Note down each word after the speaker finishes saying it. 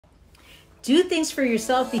Do things for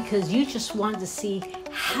yourself because you just want to see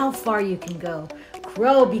how far you can go.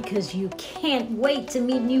 Grow because you can't wait to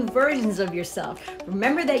meet new versions of yourself.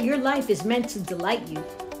 Remember that your life is meant to delight you.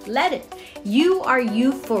 Let it. You are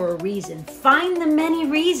you for a reason. Find the many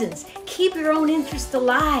reasons. Keep your own interest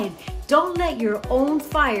alive. Don't let your own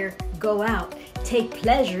fire go out. Take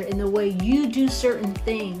pleasure in the way you do certain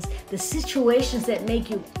things, the situations that make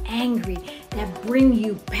you angry, that bring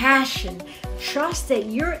you passion. Trust that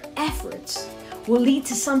your efforts will lead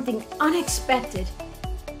to something unexpected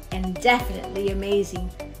and definitely amazing.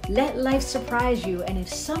 Let life surprise you, and if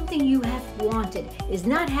something you have wanted is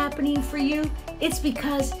not happening for you, it's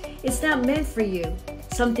because it's not meant for you.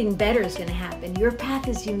 Something better is going to happen. Your path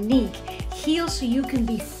is unique. Heal so you can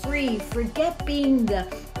be free. Forget being the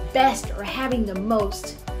best or having the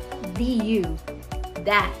most. Be you.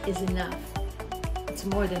 That is enough. It's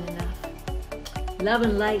more than enough. Love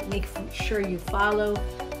and light. Make sure you follow.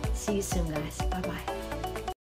 See you soon, guys. Bye-bye.